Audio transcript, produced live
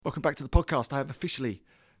Welcome back to the podcast. I have officially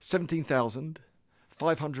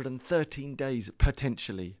 17,513 days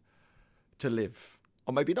potentially to live,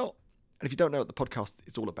 or maybe not. And if you don't know what the podcast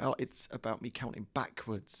is all about, it's about me counting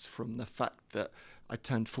backwards from the fact that I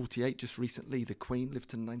turned 48 just recently. The Queen lived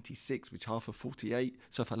to 96, which half of 48.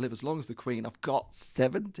 So if I live as long as the Queen, I've got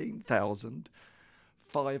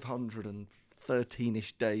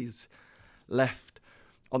 17,513-ish days left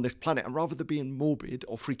on this planet. And rather than being morbid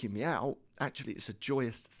or freaking me out, actually it's a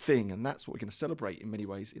joyous thing, and that's what we're going to celebrate in many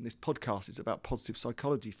ways in this podcast. It's about positive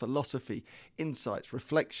psychology, philosophy, insights,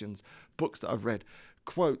 reflections, books that I've read,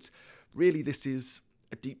 quotes. Really, this is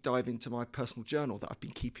a deep dive into my personal journal that I've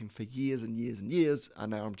been keeping for years and years and years,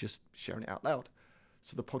 and now I'm just sharing it out loud.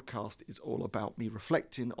 So the podcast is all about me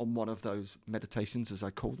reflecting on one of those meditations, as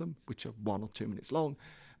I call them, which are 1 or 2 minutes long,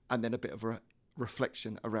 and then a bit of a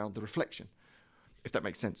reflection around the reflection, if that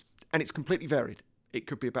makes sense. And it's completely varied. It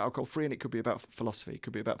could be about alcohol-free, and it could be about philosophy. It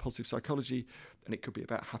could be about positive psychology, and it could be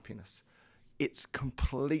about happiness. It's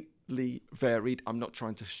completely varied. I'm not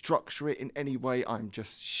trying to structure it in any way. I'm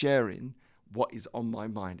just sharing what is on my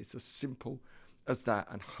mind. It's as simple as that,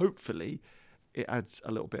 and hopefully it adds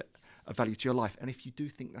a little bit of value to your life. And if you do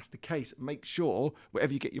think that's the case, make sure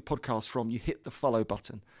wherever you get your podcast from, you hit the follow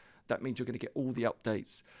button. That means you're going to get all the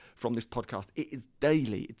updates from this podcast. It is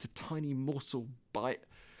daily. It's a tiny morsel bite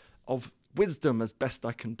of wisdom, as best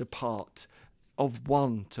I can depart, of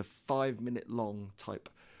 1 to 5 minute long type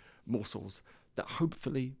morsels that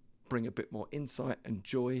hopefully bring a bit more insight and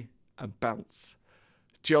joy and bounce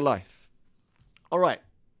to your life. All right,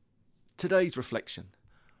 today's reflection.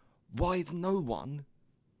 Why is no one,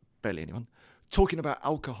 barely anyone, talking about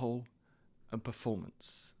alcohol and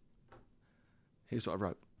performance? Here's what I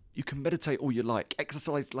wrote. You can meditate all you like,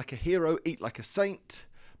 exercise like a hero, eat like a saint,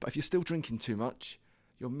 but if you're still drinking too much,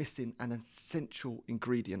 you're missing an essential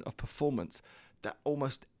ingredient of performance that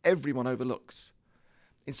almost everyone overlooks.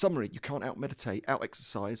 In summary, you can't out-meditate,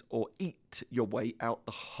 out-exercise, or eat your way out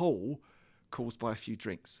the hole caused by a few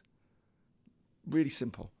drinks. Really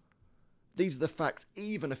simple. These are the facts.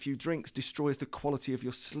 Even a few drinks destroys the quality of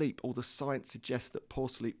your sleep. All the science suggests that poor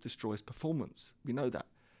sleep destroys performance. We know that.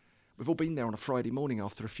 We've all been there on a Friday morning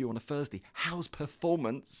after a few on a Thursday. How's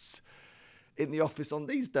performance in the office on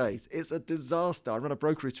these days? It's a disaster. I ran a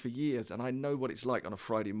brokerage for years, and I know what it's like on a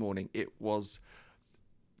Friday morning. It was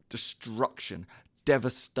destruction,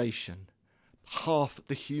 devastation. Half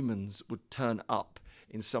the humans would turn up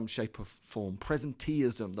in some shape or form.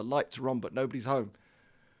 Presenteeism, the lights are on, but nobody's home.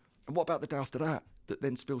 And what about the day after that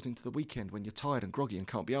then spills into the weekend when you're tired and groggy and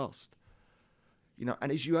can't be asked? You know,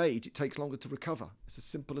 and as you age, it takes longer to recover. It's as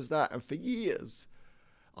simple as that. And for years,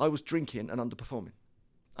 I was drinking and underperforming.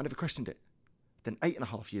 I never questioned it. Then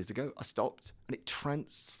 8.5 years ago, I stopped, and it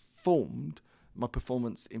transformed my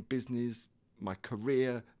performance in business, my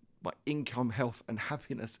career, my income, health, and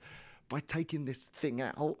happiness by taking this thing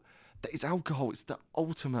out that is alcohol. It's the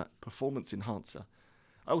ultimate performance enhancer.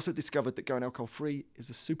 I also discovered that going alcohol-free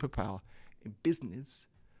is a superpower in business,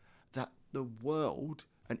 that the world,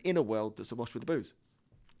 an inner world that's awash with booze.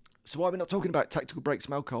 So why are we not talking about tactical breaks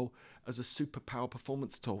from alcohol as a superpower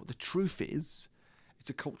performance tool? The truth is, it's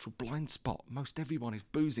a cultural blind spot. Most everyone is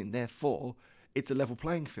boozing, therefore, it's a level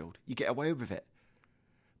playing field. You get away with it.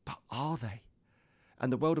 But are they?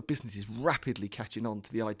 And the world of business is rapidly catching on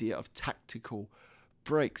to the idea of tactical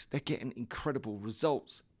breaks. They're getting incredible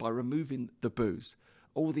results by removing the booze.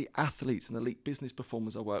 All the athletes and elite business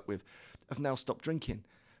performers I work with have now stopped drinking.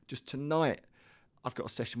 Just tonight, I've got a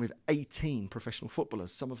session with 18 professional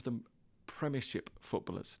footballers, some of them Premiership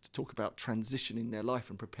footballers, to talk about transitioning their life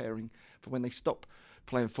and preparing for when they stop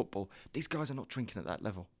playing football. These guys are not drinking at that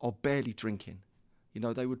level, or barely drinking. You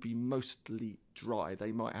know, they would be mostly dry.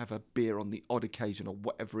 They might have a beer on the odd occasion or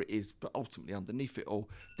whatever it is, but ultimately underneath it all,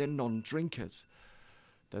 they're non-drinkers.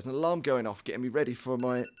 There's an alarm going off, getting me ready for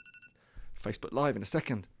my Facebook Live in a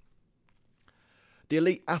second. The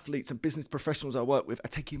elite athletes and business professionals I work with are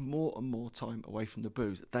taking more and more time away from the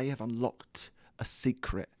booze. They have unlocked a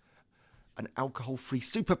secret, an alcohol-free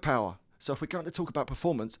superpower. So if we're going to talk about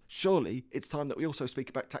performance, surely it's time that we also speak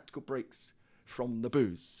about tactical breaks from the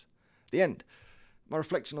booze. The end. My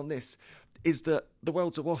reflection on this is that the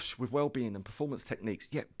world's awash with well-being and performance techniques,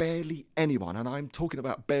 yet barely anyone, and I'm talking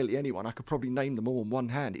about barely anyone, I could probably name them all on one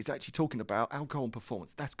hand, is actually talking about alcohol and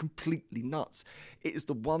performance. That's completely nuts. It is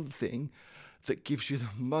the one thing that gives you the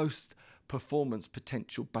most performance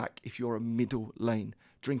potential back if you're a middle lane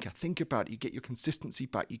drinker. Think about it. You get your consistency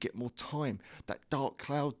back. You get more time. That dark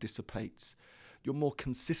cloud dissipates. You're more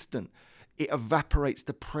consistent. It evaporates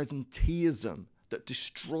the presenteeism that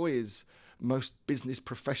destroys Most business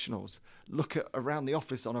professionals look at around the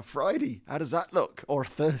office on a Friday. How does that look? Or a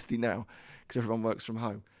Thursday now, because everyone works from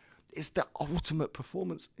home. It's the ultimate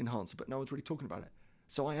performance enhancer, but no one's really talking about it.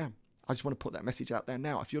 So I am. I just want to put that message out there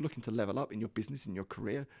now. If you're looking to level up in your business, in your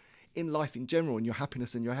career, in life in general, in your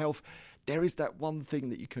happiness and your health, there is that one thing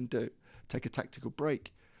that you can do. Take a tactical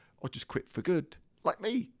break, or just quit for good, like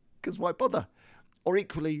me, because why bother? Or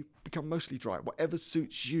equally, become mostly dry, whatever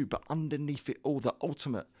suits you, but underneath it all, the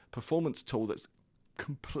ultimate performance tool that's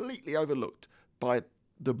completely overlooked by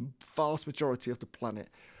the vast majority of the planet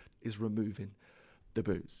is removing the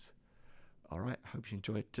booze. All right, hope you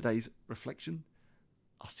enjoyed today's reflection.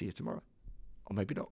 I'll see you tomorrow, or maybe not.